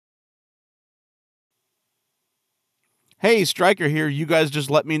Hey, Stryker here. You guys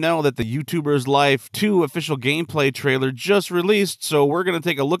just let me know that the YouTuber's Life 2 official gameplay trailer just released, so we're going to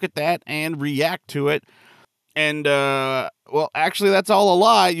take a look at that and react to it. And, well, actually, that's all a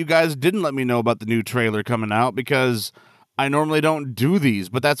lie. You guys didn't let me know about the new trailer coming out because I normally don't do these,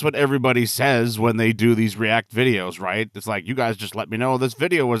 but that's what everybody says when they do these react videos, right? It's like, you guys just let me know this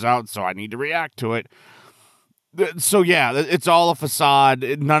video was out, so I need to react to it. So yeah, it's all a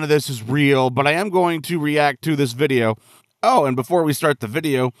facade. None of this is real, but I am going to react to this video. Oh, and before we start the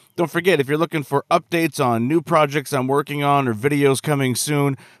video, don't forget, if you're looking for updates on new projects I'm working on or videos coming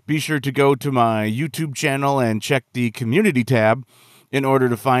soon, be sure to go to my YouTube channel and check the community tab in order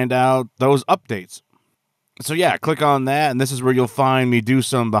to find out those updates. So yeah, click on that, and this is where you'll find me do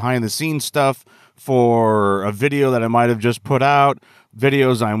some behind-the-scenes stuff for a video that I might have just put out,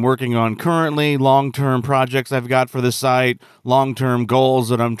 videos I'm working on currently, long-term projects I've got for the site, long-term goals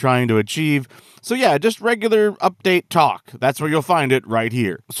that I'm trying to achieve. So yeah, just regular update talk. That's where you'll find it, right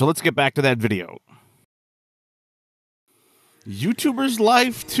here. So let's get back to that video. YouTuber's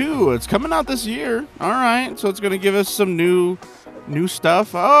Life 2. It's coming out this year. All right, so it's going to give us some new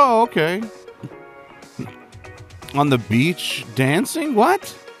stuff. Oh, okay. On the beach dancing?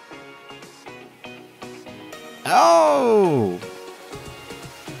 What? Oh.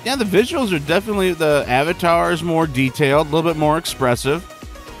 Yeah, the visuals are definitely, the avatar is more detailed, a little bit more expressive.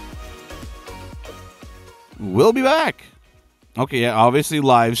 We'll be back. Okay, yeah, obviously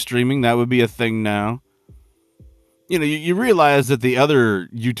live streaming, that would be a thing now. You know, you realize that the other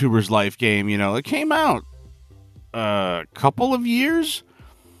YouTuber's Life game, you know, it came out a couple of years.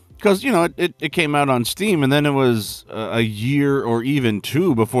 Because, you know, it came out on Steam, and then it was a year or even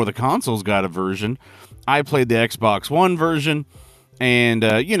two before the consoles got a version. I played the Xbox One version, and,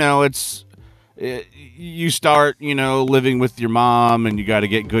 you know, you start, you know, living with your mom, and you got to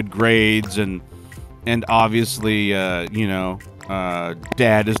get good grades, and obviously, you know,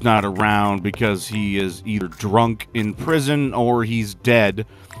 dad is not around because he is either drunk in prison or he's dead.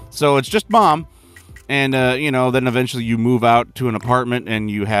 So it's just mom. And, you know, then eventually you move out to an apartment and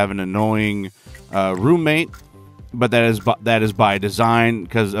you have an annoying roommate. But that is by design,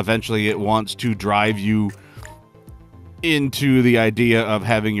 because eventually it wants to drive you into the idea of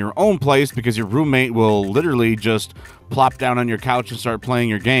having your own place, because your roommate will literally just plop down on your couch and start playing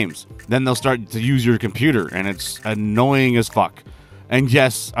your games. Then they'll start to use your computer, and it's annoying as fuck. And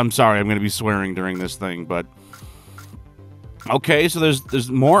yes, I'm sorry, I'm going to be swearing during this thing, but... Okay, so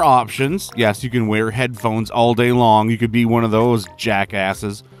there's more options. Yes, you can wear headphones all day long. You could be one of those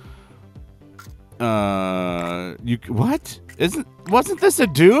jackasses. What? Wasn't this a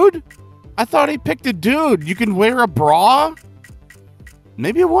dude? I thought he picked a dude. You can wear a bra?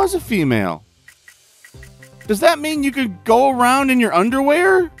 Maybe it was a female. Does that mean you could go around in your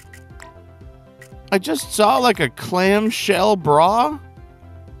underwear? I just saw like a clamshell bra.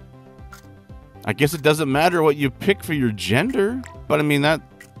 I guess it doesn't matter what you pick for your gender, but I mean, that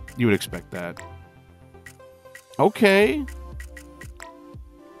you would expect that. Okay.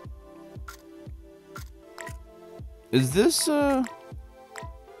 Is this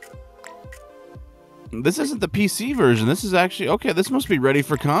this isn't the PC version. This is actually, okay, this must be ready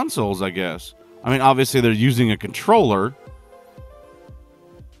for consoles, I guess. I mean, obviously they're using a controller.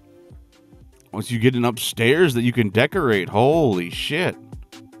 Once you get an upstairs that you can decorate, holy shit.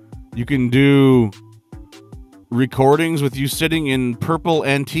 You can do recordings with you sitting in purple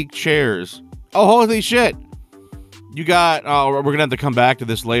antique chairs. Oh, holy shit. You got, oh, we're going to have to come back to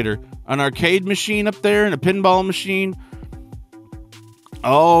this later. An arcade machine up there and a pinball machine.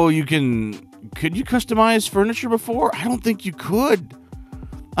 Oh, could you customize furniture before? I don't think you could.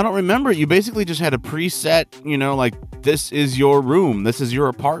 I don't remember. You basically just had a preset, you know, like, this is your room. This is your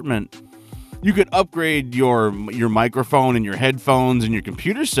apartment. You could upgrade your microphone and your headphones and your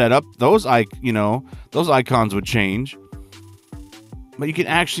computer setup. Those icons would change. But you can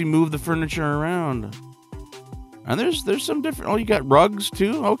actually move the furniture around. And there's some different... Oh, you got rugs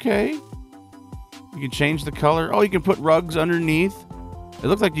too? Okay. You can change the color. Oh, you can put rugs underneath. It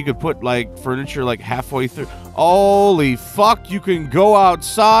looks like you could put, like, furniture, like, halfway through. Holy fuck, you can go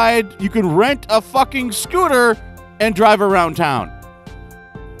outside. You can rent a fucking scooter and drive around town.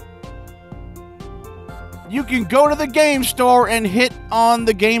 You can go to the game store and hit on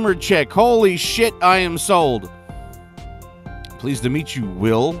the gamer chick. Holy shit, I am sold. Pleased to meet you,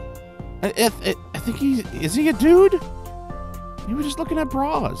 Will. I think is he a dude? You were just looking at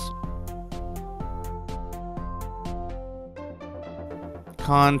bras.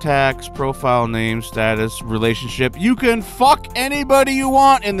 Contacts, profile name, status, relationship. You can fuck anybody you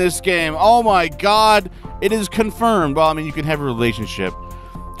want in this game. Oh my god, it is confirmed. Well, I mean, you can have a relationship.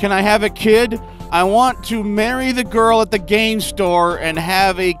 Can I have a kid? I want to marry the girl at the game store and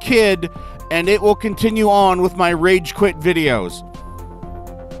have a kid, and it will continue on with my rage quit videos.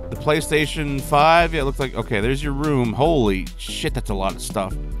 The PlayStation 5, yeah, it looks like, okay, there's your room. Holy shit, that's a lot of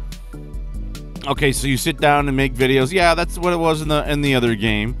stuff. Okay, so you sit down and make videos. Yeah, that's what it was in the other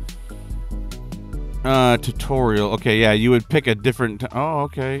game. Tutorial. Okay, yeah, you would pick a different... Oh,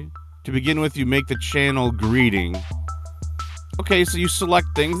 okay. To begin with, you make the channel greeting. Okay, so you select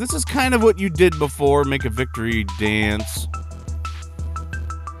things. This is kind of what you did before. Make a victory dance.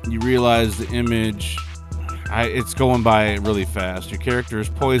 You realize the image... it's going by really fast. Your character is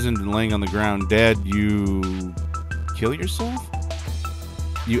poisoned and laying on the ground dead. You kill yourself?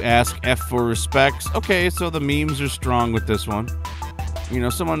 You ask F for respects. Okay, so the memes are strong with this one. You know,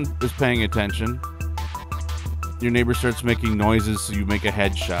 someone is paying attention. Your neighbor starts making noises, so you make a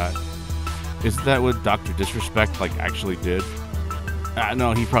headshot. Isn't that what Dr. Disrespect, like, actually did?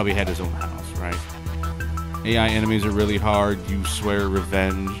 No, he probably had his own house, right? AI enemies are really hard. You swear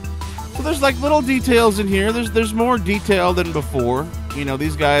revenge. So there's, like, little details in here. There's more detail than before. You know,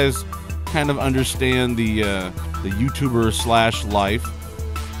 these guys kind of understand the YouTuber slash life.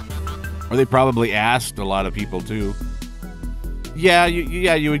 Or they probably asked a lot of people too. Yeah,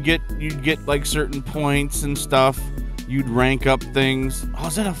 you'd get like certain points and stuff. You'd rank up things. Oh,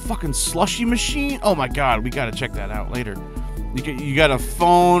 is that a fucking slushy machine? Oh my god, we gotta check that out later. You got a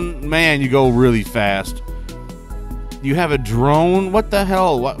phone, man. You go really fast. You have a drone. What the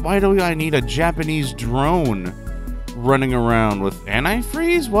hell? Why do I need a Japanese drone running around with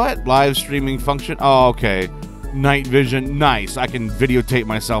antifreeze? What? Live streaming function? Oh, okay. Night vision, nice. I can videotape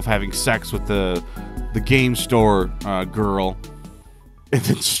myself having sex with the game store girl, and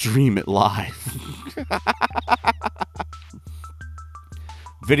then stream it live.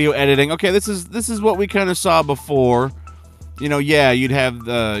 Video editing. Okay, this is what we kind of saw before. You know, yeah, you'd have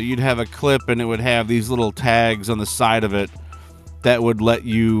a clip, and it would have these little tags on the side of it that would let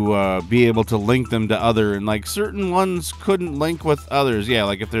you be able to link them to other, and like certain ones couldn't link with others. Yeah,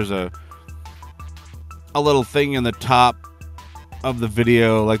 like if there's a little thing in the top of the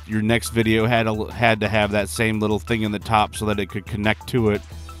video, like your next video had to have that same little thing in the top so that it could connect to it.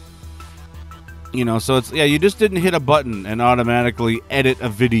 You know, so it's, yeah, you just didn't hit a button and automatically edit a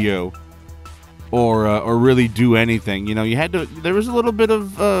video or really do anything. You know, you had to, there was a little bit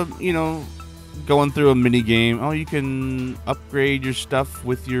of, you know, going through a mini game. Oh, you can upgrade your stuff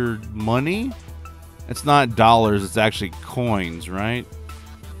with your money? It's not dollars, it's actually coins, right?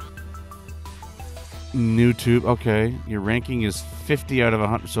 New tube. Okay, your ranking is 50 out of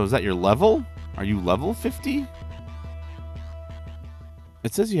 100. So is that your level? Are you level 50?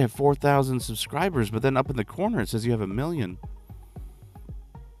 It says you have 4,000 subscribers, but then up in the corner it says you have 1 million.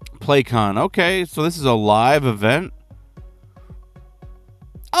 PlayCon. Okay, so this is a live event.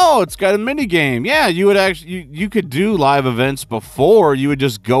 Oh, it's got a mini game. Yeah, you would actually you could do live events before. You would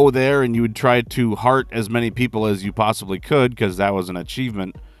just go there and you would try to heart as many people as you possibly could, because that was an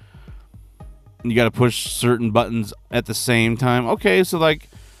achievement. You got to push certain buttons at the same time. Okay, so like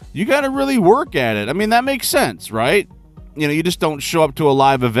you got to really work at it. I mean, that makes sense, right? You know, you just don't show up to a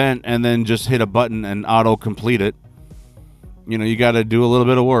live event and then just hit a button and auto complete it. You know, you got to do a little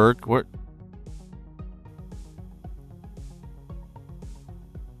bit of work. What?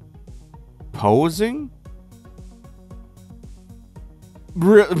 Posing?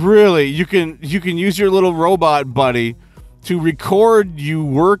 Really? You can use your little robot buddy to record you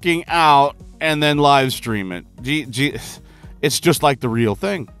working out and then live stream it. It's just like the real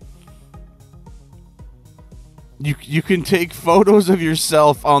thing. You can take photos of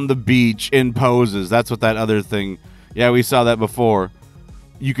yourself on the beach in poses. That's what that other thing. Yeah, we saw that before.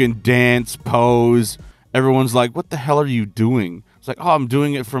 You can dance, pose. Everyone's like, what the hell are you doing? It's like, oh, I'm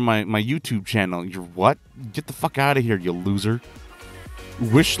doing it for my YouTube channel. You're what? Get the fuck out of here, you loser.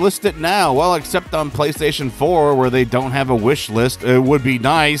 Wish list it now. Well, except on PlayStation 4 where they don't have a wish list. It would be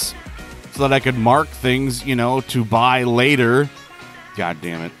nice so that I could mark things, you know, to buy later. God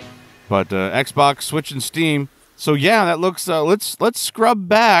damn it. But Xbox, Switch, and Steam. So yeah, that looks. Let's scrub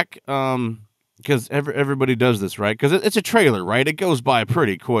back because everybody does this, right? Because it's a trailer, right? It goes by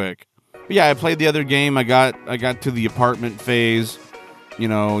pretty quick. But yeah, I played the other game. I got to the apartment phase. You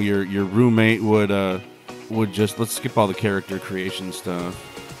know, your roommate would just, let's skip all the character creation stuff.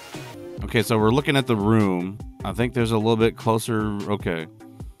 Okay, so we're looking at the room. I think there's a little bit closer. Okay.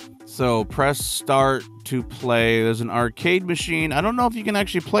 So press start to play. There's an arcade machine. I don't know if you can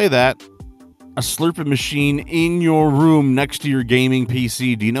actually play that. A slurping machine in your room next to your gaming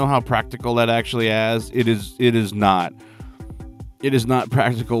PC. Do you know how practical that actually is? It is not. It is not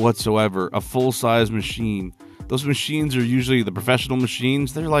practical whatsoever. A full-size machine. Those machines are usually the professional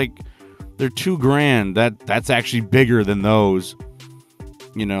machines. They're they're $2,000. That's actually bigger than those.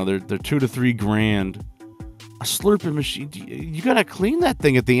 You know, they're $2,000 to $3,000. A slurping machine, you gotta clean that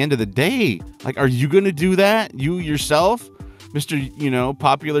thing at the end of the day. Like, are you gonna do that? You yourself, Mr. You know,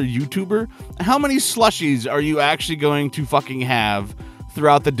 popular YouTuber? How many slushies are you actually going to fucking have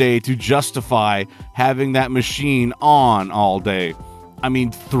throughout the day to justify having that machine on all day? I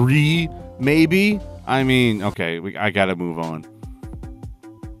mean, 3, maybe? I mean, okay, I gotta move on.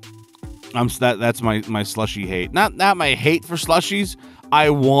 That's my slushy hate. Not my hate for slushies. I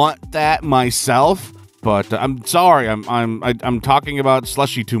want that myself. But I'm sorry, I'm talking about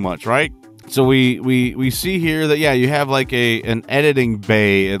slushy too much, right? So we see here that, yeah, you have like an editing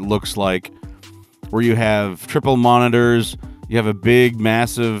bay, it looks like, where you have triple monitors, you have a big,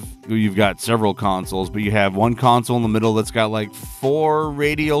 massive, you've got several consoles, but you have one console in the middle that's got like 4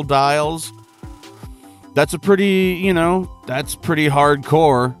 radial dials. That's a pretty, you know, that's pretty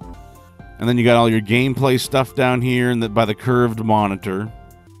hardcore. And then you got all your gameplay stuff down here by the curved monitor.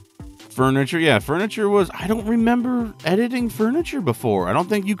 Furniture, yeah, furniture was, I don't remember editing furniture before. I don't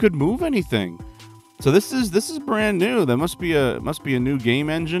think you could move anything. So this is brand new. That must be a new game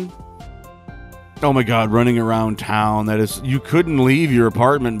engine. Oh my god, running around town. That is, you couldn't leave your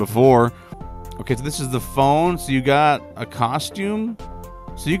apartment before. Okay, so this is the phone. So you got a costume.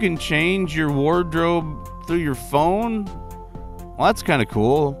 So you can change your wardrobe through your phone. Well, that's kind of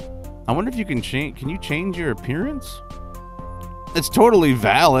cool. I wonder if you can you change your appearance? It's totally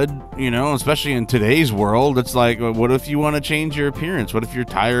valid, you know, especially in today's world. It's like, what if you want to change your appearance? What if you're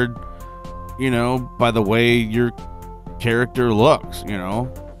tired, you know, by the way your character looks, you know?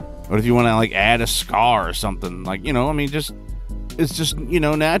 What if you want to, like, add a scar or something? Like, you know, I mean, it's just, you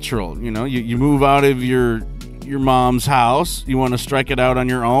know, natural. You know, you move out of your mom's house. You want to strike it out on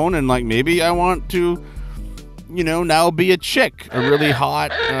your own. And, like, maybe I want to, you know, now be a chick, a really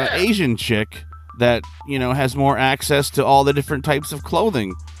hot Asian chick that, you know, has more access to all the different types of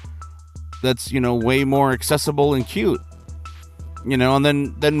clothing. That's, you know, way more accessible and cute. You know,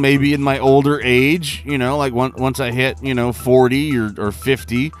 and then maybe in my older age, you know, like once I hit, you know, 40 or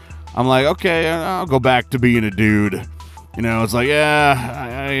 50, I'm like, okay, I'll go back to being a dude. You know, it's like,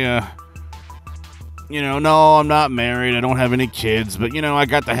 yeah, you know, no, I'm not married. I don't have any kids, but, you know, I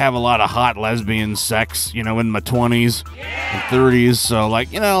got to have a lot of hot lesbian sex, you know, in my 20s and 30s. So,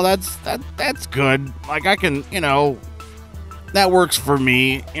 like, you know, that's good. Like, I can, you know, that works for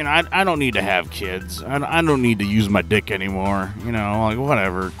me. You know, I don't need to have kids. I don't need to use my dick anymore. You know, like,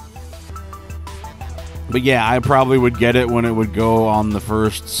 whatever. But, yeah, I probably would get it when it would go on the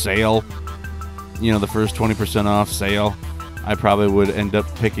first sale. You know, the first 20% off sale. I probably would end up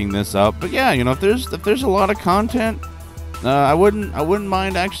picking this up. But yeah, you know, if there's a lot of content, I wouldn't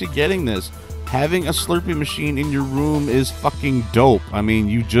mind actually getting this. Having a Slurpee machine in your room is fucking dope. I mean,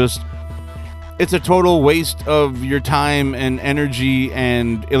 it's a total waste of your time and energy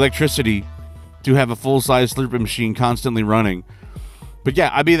and electricity to have a full-size Slurpee machine constantly running. But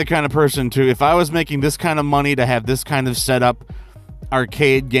yeah, I'd be the kind of person to, if I was making this kind of money to have this kind of setup,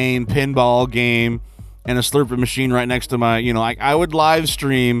 arcade game, pinball game, and a Slurpee machine right next to my, you know, like, I would live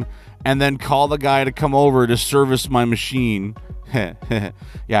stream and then call the guy to come over to service my machine. Yeah,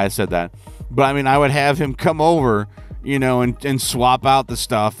 I said that. But I mean, I would have him come over, you know, and swap out the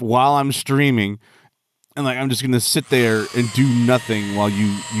stuff while I'm streaming. And like, I'm just going to sit there and do nothing while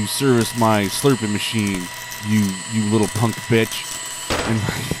you service my Slurpee machine, you little punk bitch. And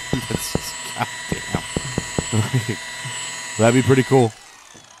like, that's just, goddamn. That'd be pretty cool.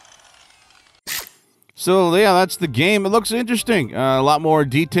 So, yeah, that's the game. It looks interesting. A lot more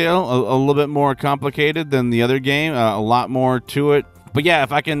detail, a little bit more complicated than the other game. A lot more to it. But yeah,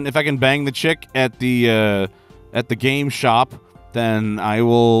 if I can bang the chick at the game shop, then I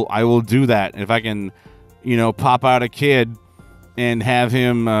will do that. If I can, you know, pop out a kid and have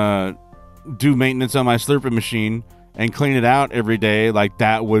him do maintenance on my Slurpee machine and clean it out every day, like,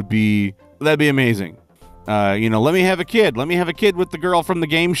 that'd be amazing. You know, let me have a kid. Let me have a kid with the girl from the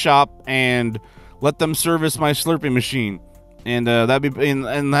game shop and let them service my Slurpee machine, and let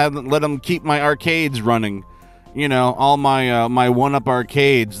them keep my arcades running. You know, all my my 1-up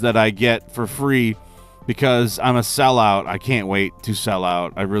arcades that I get for free because I'm a sellout. I can't wait to sell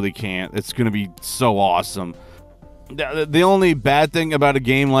out. I really can't. It's gonna be so awesome. The only bad thing about a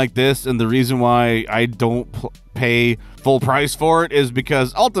game like this, and the reason why I don't pay full price for it, is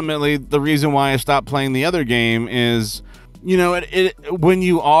because ultimately the reason why I stopped playing the other game is, you know, when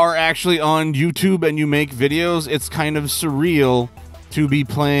you are actually on YouTube and you make videos, it's kind of surreal to be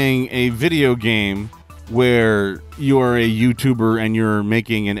playing a video game where you are a YouTuber and you're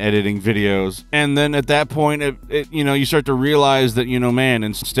making and editing videos. And then at that point, you start to realize that, man,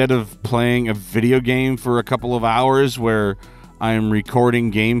 instead of playing a video game for a couple of hours where I'm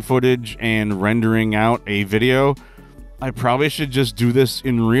recording game footage and rendering out a video, I probably should just do this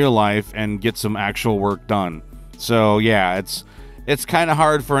in real life and get some actual work done. So yeah, it's kind of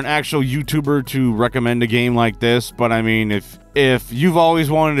hard for an actual YouTuber to recommend a game like this, but I mean, if you've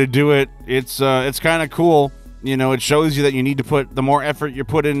always wanted to do it, it's kind of cool. It shows you that you need to put, the more effort you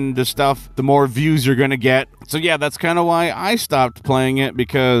put into stuff, the more views you're going to get. So yeah, that's kind of why I stopped playing it,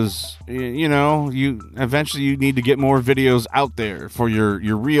 because, you eventually you need to get more videos out there for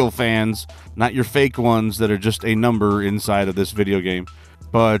your real fans, not your fake ones that are just a number inside of this video game.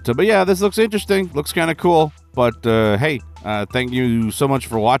 But yeah, this looks interesting. Looks kind of cool. But hey, thank you so much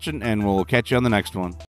for watching, and we'll catch you on the next one.